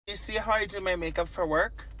You see how I do my makeup for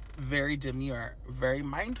work? Very demure, very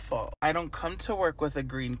mindful. I don't come to work with a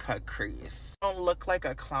green cut crease. I don't look like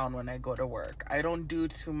a clown when I go to work. I don't do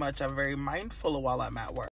too much. I'm very mindful while I'm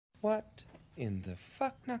at work. What in the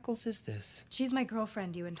fuck knuckles is this? She's my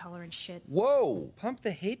girlfriend, you intolerant shit. Whoa! Pump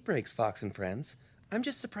the hate brakes, Fox and friends. I'm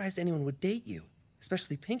just surprised anyone would date you.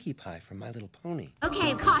 Especially Pinkie Pie from My Little Pony.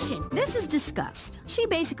 Okay, caution. This is disgust. She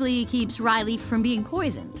basically keeps Riley from being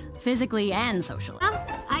poisoned, physically and socially. Well,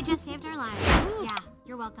 I just saved our lives. Yeah,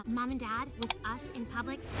 you're welcome. Mom and Dad, with us in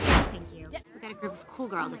public, thank you. We got a group of cool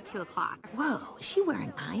girls at 2 o'clock. Whoa, is she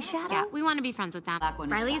wearing eyeshadow? Yeah, we want to be friends with them.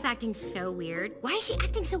 Riley is acting so weird. Why is she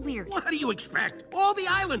acting so weird? What do you expect? All the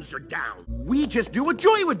islands are down. We just do what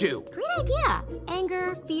Joy would do. Great idea.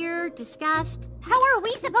 Anger, fear, disgust. How are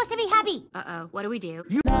we supposed to be happy? Uh-oh, what do we do?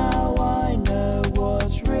 Now I know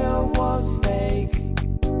what's real, what's fake.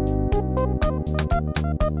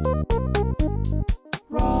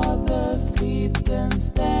 Rather sleep than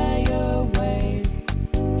stay awake.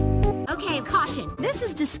 Okay, caution. This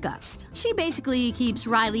is disgust. She basically keeps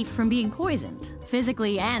Riley from being poisoned,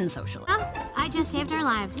 physically and socially. Well, I just saved our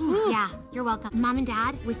lives. Yeah, you're welcome. Mom and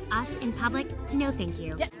Dad, with us in public, no thank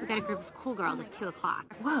you. We got a group of cool girls at 2 o'clock.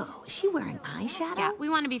 Whoa, is she wearing eyeshadow? Yeah, we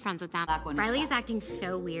want to be friends with them. Riley is acting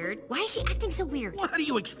so weird. Why is she acting so weird? What do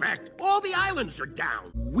you expect? All the islands are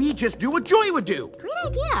down. We just do what Joy would do. Great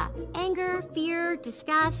idea. Anger, fear,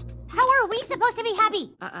 disgust. How are we supposed to be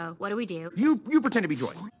happy? Uh-oh, what do we do? You pretend to be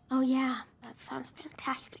Joy. Oh yeah, that sounds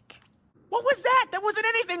fantastic. What was that? That wasn't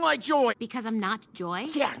anything like Joy. Because I'm not Joy?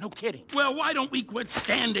 Yeah, no kidding. Well, why don't we quit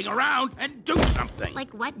standing around and do something?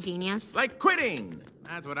 Like what, genius? Like quitting.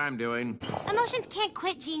 That's what I'm doing. Emotions can't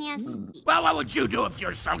quit, genius. Well, what would you do if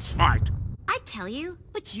you're so smart? I'd tell you,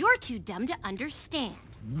 but you're too dumb to understand.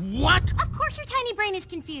 What? Of course your tiny brain is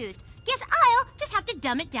confused. Guess I'll just have to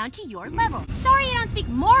dumb it down to your level. Sorry I don't speak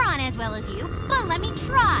moron as well as you, but let me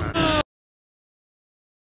try.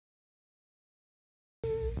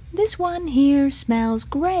 This one here smells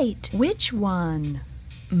great. Which one?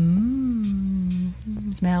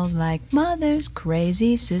 Smells like Mother's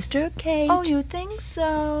crazy sister Kate. Oh, you think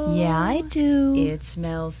so? Yeah, I do. It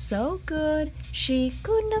smells so good. She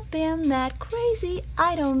couldn't have been that crazy.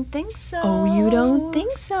 I don't think so. Oh, you don't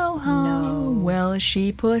think so, huh? No. Well,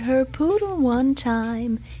 she put her poodle one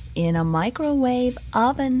time in a microwave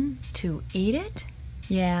oven to eat it.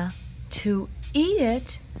 Yeah, to eat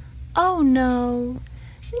it. Oh, no.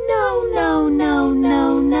 No, no, no,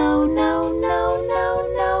 no, no, no, no, no,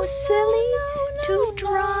 no, silly, to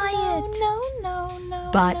dry it.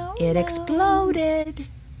 But it exploded,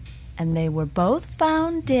 and they were both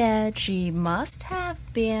found dead. She must have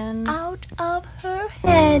been out of her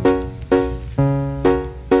head.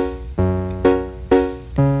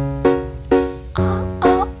 Oh,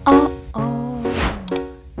 oh, oh, oh.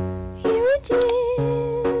 Here it is.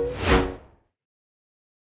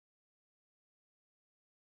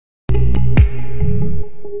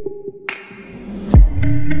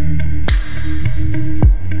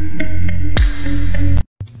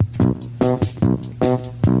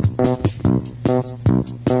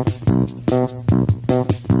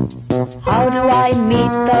 How do I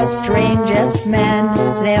meet the strangest men?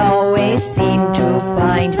 They always seem to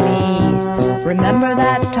find me. Remember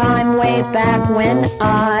that time way back when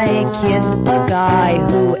I kissed a guy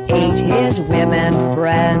who ate his women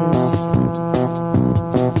friends?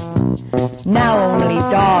 Now only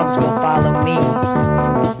dogs will follow me.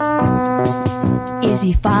 Is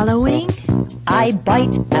he following? I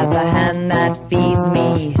bite at the hand that feeds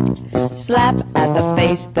me, slap at the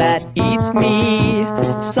face that eats me.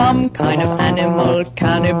 Some kind of animal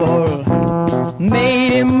cannibal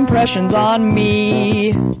made impressions on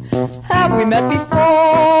me. Have we met before?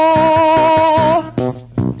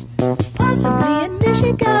 Possibly in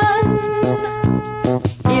Michigan,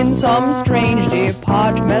 in some strange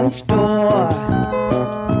department store.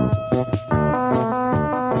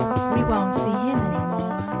 We won't see him anymore.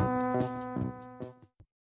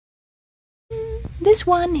 This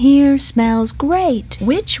one here smells great.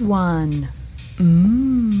 Which one?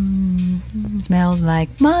 Smells like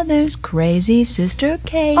Mother's crazy sister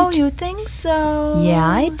Kate. Oh, you think so? Yeah,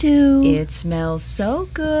 I do. It smells so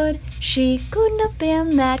good. She couldn't have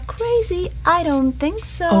been that crazy. I don't think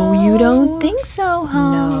so. Oh, you don't think so,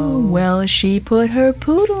 huh? No. Well, she put her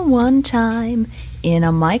poodle one time in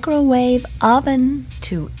a microwave oven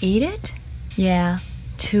to eat it. Yeah,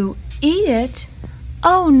 to eat it.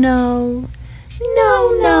 Oh, no.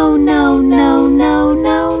 No, no, no, no, no, no,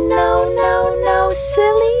 no, no, no,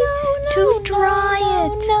 silly, to dry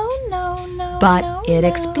it. But it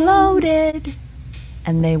exploded,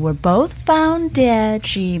 and they were both found dead.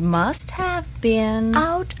 She must have been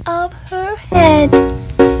out of her head.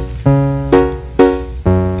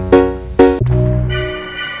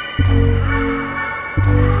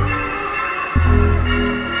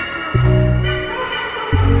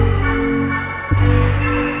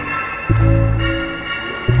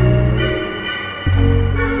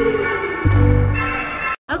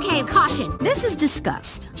 Okay, caution. This is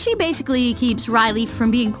disgust. She basically keeps Riley from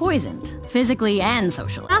being poisoned, physically and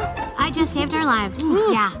socially. Well, I just saved our lives.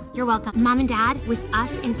 Yeah, you're welcome. Mom and Dad, with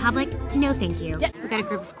us in public, no thank you. We got a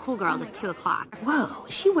group of cool girls at 2 o'clock. Whoa,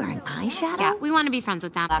 is she wearing eyeshadow? Yeah, we want to be friends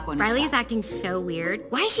with them. Riley is acting so weird.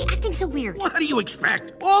 Why is she acting so weird? What do you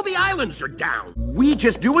expect? All the islands are down. We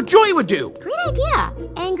just do what Joy would do. Great idea.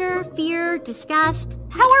 Anger, fear, disgust.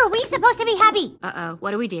 How are we supposed to be happy? Uh-oh,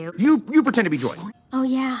 what do we do? You pretend to be Joy. Oh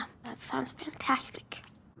yeah, that sounds fantastic.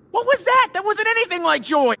 What was that? That wasn't anything like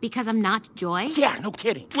Joy. Because I'm not Joy? Yeah, no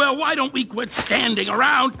kidding. Well, why don't we quit standing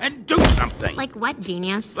around and do something? Like what,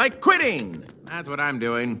 genius? Like quitting. That's what I'm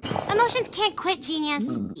doing. Emotions can't quit, genius.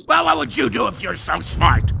 Well, what would you do if you're so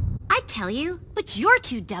smart? I'd tell you, but you're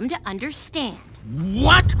too dumb to understand.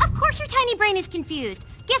 What? Of course your tiny brain is confused.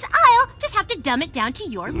 Guess I'll just have to dumb it down to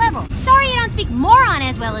your level. Sorry I don't speak moron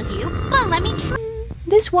as well as you, but let me try.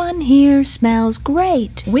 This one here smells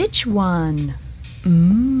great. Which one?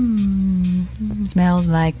 Smells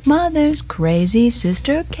like Mother's crazy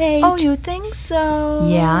sister Kate. Oh, you think so?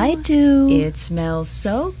 Yeah, I do. It smells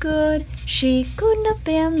so good. She couldn't have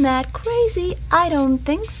been that crazy. I don't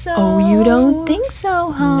think so. Oh, you don't think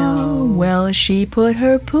so, huh? No. Well, she put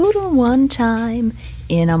her poodle one time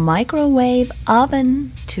in a microwave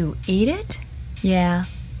oven to eat it. Yeah,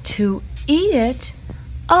 to eat it.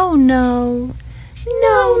 Oh, no.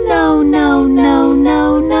 No, no, no, no,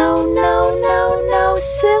 no, no, no, no, no,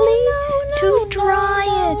 silly, to dry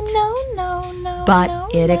it.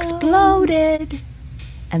 But it exploded,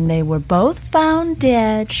 and they were both found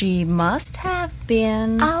dead. She must have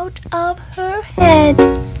been out of her head.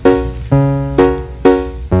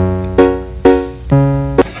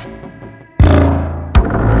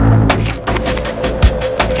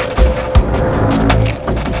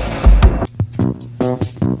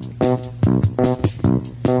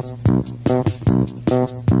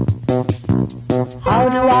 How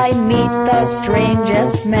do I meet the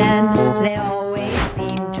strangest men? They always seem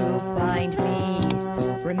to find me.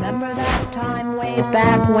 Remember that time way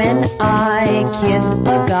back when I kissed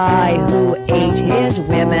a guy who ate his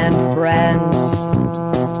women friends?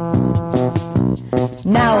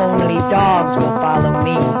 Now only dogs will follow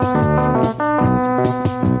me.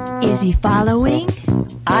 Is he following?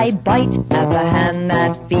 I bite at the hand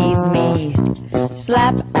that feeds me,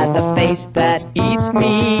 slap at the face that eats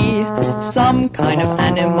me. Some kind of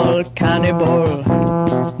animal cannibal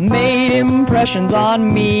made impressions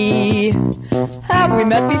on me. Have we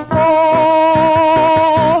met before?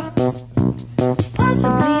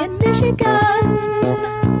 Possibly in Michigan,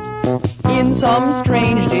 in some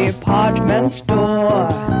strange department store.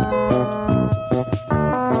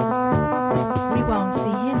 We won't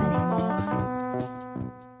see him anymore.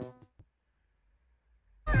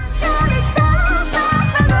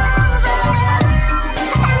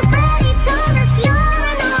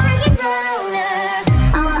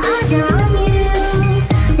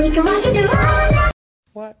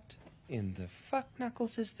 What in the fuck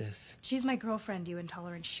knuckles is this? She's my girlfriend, you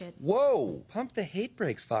intolerant shit. Whoa! Pump the hate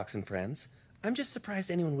brakes, Fox and friends. I'm just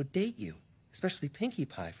surprised anyone would date you, especially Pinkie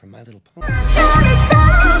Pie from My Little Pony.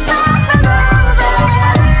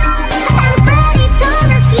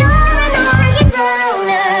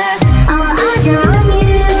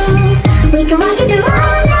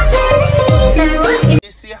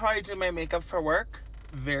 You see how I do my makeup for work?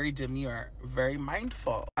 Very demure, very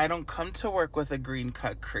mindful. I don't come to work with a green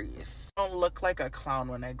cut crease. I don't look like a clown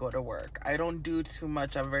when I go to work. I don't do too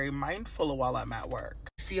much. I'm very mindful while I'm at work.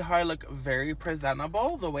 See how I look very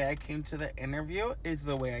presentable? The way I came to the interview is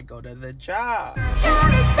the way I go to the job.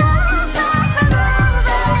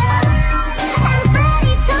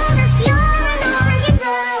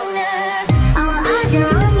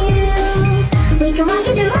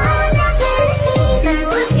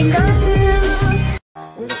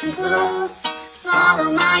 Listen close,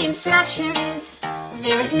 follow my instructions.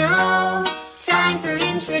 There is no time for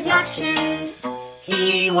introductions.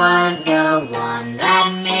 He was the one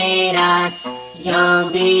that made us. You'll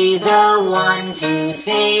be the one to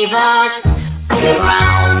save us.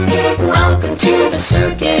 Underground, welcome to the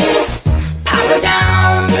circus. Power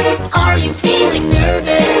down, are you feeling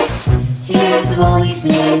nervous? His voice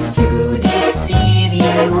needs to deceive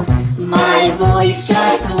you. My voice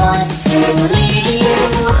just wants to leave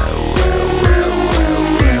you.